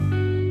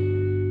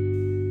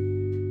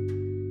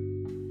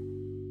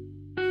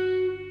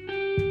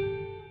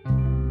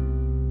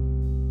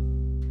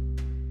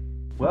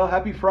Well,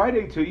 happy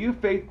Friday to you,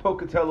 Faith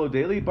Pocatello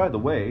Daily. By the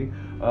way,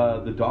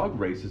 the dog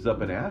races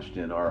up in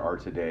Ashton are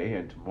today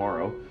and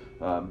tomorrow.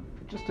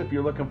 Just if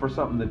you're looking for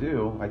something to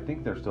do, I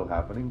think they're still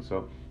happening.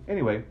 So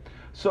anyway,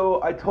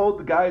 so I told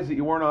the guys that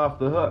you weren't off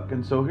the hook,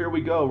 and so here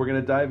we go. We're going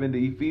to dive into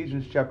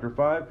Ephesians chapter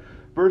 5,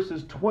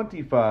 verses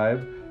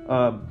 25.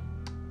 Well,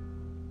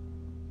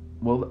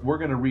 we're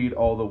going to read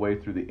all the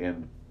way through the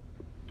end,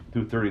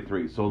 through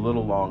 33. So a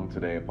little long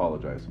today. I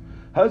apologize.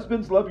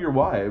 Husbands, love your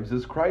wives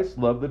as Christ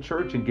loved the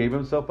church and gave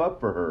himself up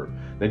for her,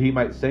 that he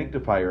might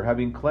sanctify her,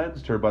 having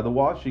cleansed her by the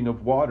washing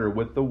of water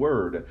with the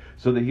word,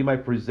 so that he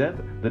might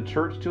present the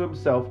church to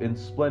himself in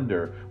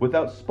splendor,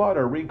 without spot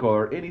or wrinkle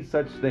or any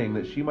such thing,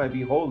 that she might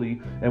be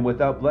holy and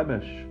without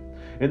blemish.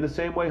 In the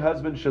same way,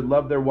 husbands should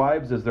love their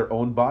wives as their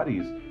own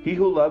bodies. He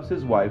who loves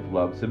his wife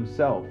loves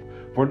himself.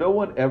 For no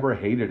one ever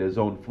hated his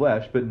own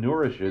flesh, but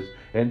nourishes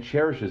and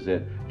cherishes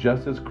it,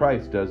 just as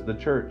Christ does the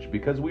church,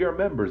 because we are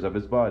members of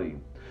his body.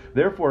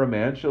 Therefore a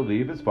man shall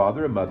leave his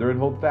father and mother and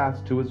hold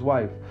fast to his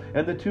wife,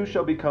 and the two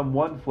shall become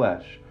one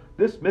flesh.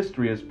 This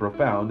mystery is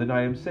profound, and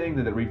I am saying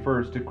that it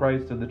refers to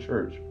Christ and the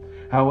church.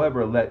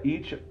 However, let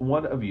each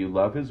one of you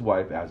love his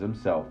wife as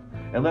himself,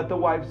 and let the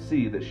wife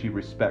see that she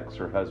respects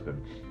her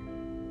husband.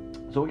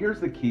 So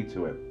here's the key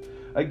to it.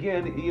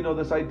 Again,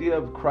 this idea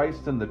of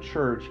Christ and the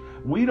church,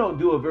 we don't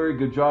do a very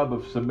good job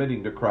of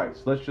submitting to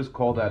Christ. Let's just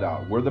call that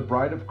out. We're the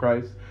bride of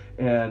Christ,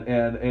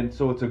 and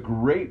so it's a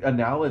great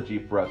analogy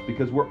for us,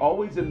 because we're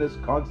always in this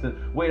constant,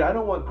 wait, I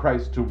don't want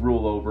Christ to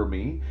rule over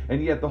me,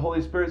 and yet the Holy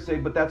Spirit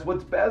saying, but that's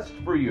what's best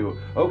for you.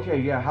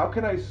 Okay, yeah, how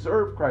can I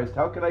serve Christ?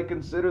 How can I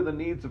consider the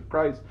needs of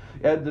Christ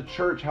and the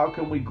church? How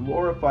can we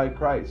glorify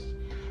Christ?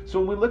 So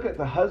when we look at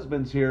the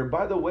husbands here,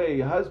 by the way,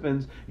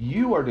 husbands,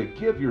 you are to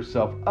give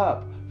yourself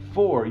up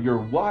for your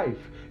wife.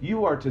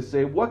 You are to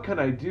say, what can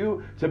I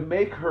do to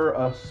make her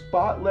a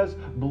spotless,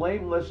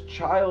 blameless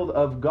child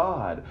of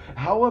God?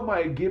 How am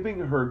I giving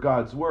her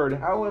God's word?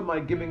 How am I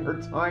giving her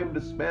time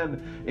to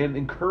spend in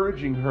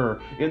encouraging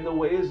her in the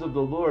ways of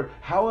the Lord?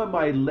 How am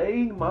I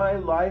laying my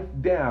life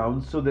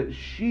down so that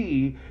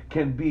she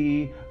can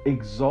be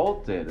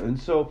exalted? And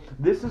so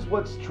this is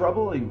what's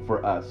troubling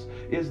for us,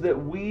 is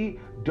that we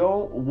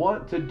don't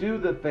want to do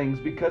the things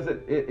because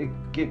it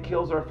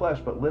kills our flesh.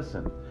 But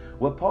listen,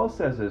 what Paul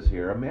says is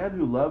here, a man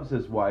who loves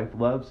his wife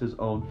loves his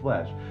own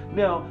flesh.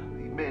 Now,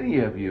 many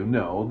of you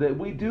know that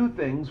we do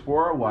things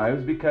for our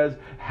wives because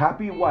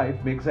happy wife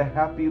makes a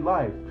happy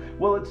life.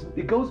 Well,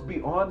 it goes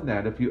beyond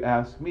that. If you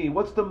ask me,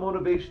 what's the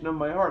motivation of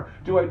my heart?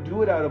 Do I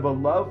do it out of a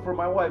love for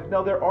my wife?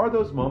 Now, there are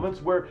those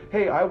moments where,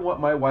 hey, I want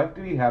my wife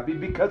to be happy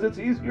because it's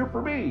easier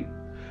for me.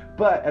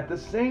 But at the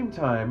same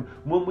time,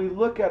 when we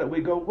look at it, we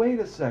go, wait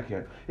a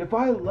second. If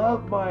I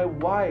love my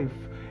wife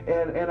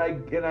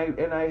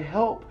and I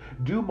help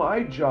do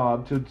my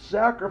job to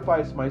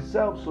sacrifice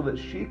myself so that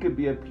she could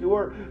be a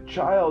pure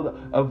child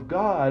of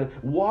God,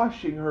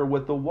 washing her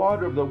with the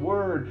water of the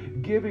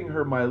word, giving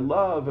her my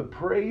love,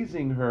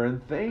 praising her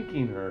and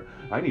thanking her,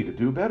 I need to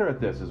do better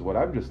at this, is what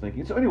I'm just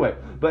thinking. So anyway,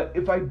 but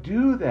if I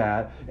do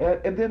that,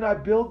 and then I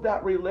build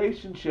that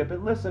relationship,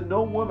 and listen,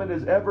 no woman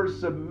has ever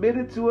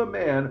submitted to a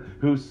man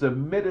who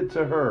submitted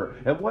to her.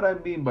 And what I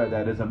mean by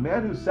that is a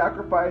man who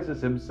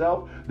sacrifices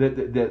himself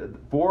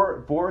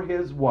for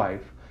his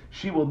wife,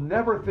 she will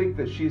never think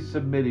that she's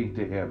submitting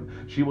to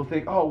him. She will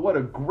think, oh, what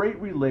a great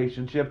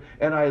relationship,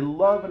 and I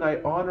love and I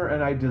honor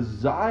and I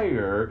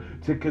desire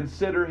to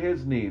consider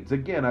his needs.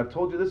 Again, I've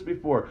told you this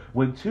before.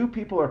 When two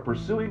people are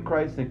pursuing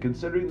Christ and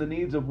considering the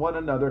needs of one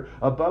another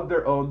above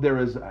their own, there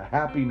is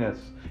happiness,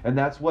 and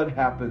that's what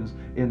happens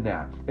in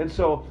that. And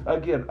so,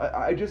 again,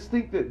 I just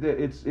think that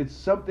it's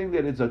something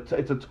that it's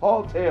a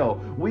tall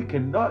tale. We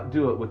cannot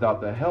do it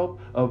without the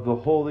help of the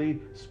Holy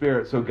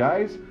Spirit. So,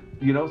 guys,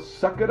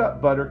 suck it up,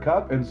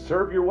 buttercup, and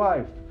serve your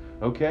wife,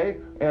 okay?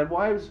 And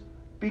wives,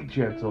 be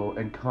gentle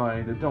and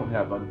kind, and don't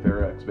have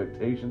unfair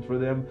expectations for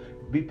them.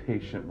 Be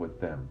patient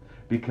with them,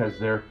 because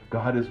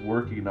God is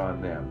working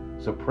on them.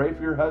 So pray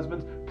for your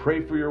husbands,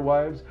 pray for your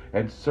wives,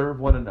 and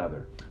serve one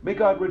another. May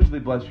God richly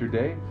bless your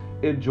day.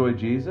 Enjoy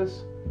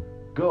Jesus.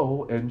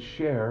 Go and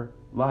share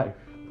life.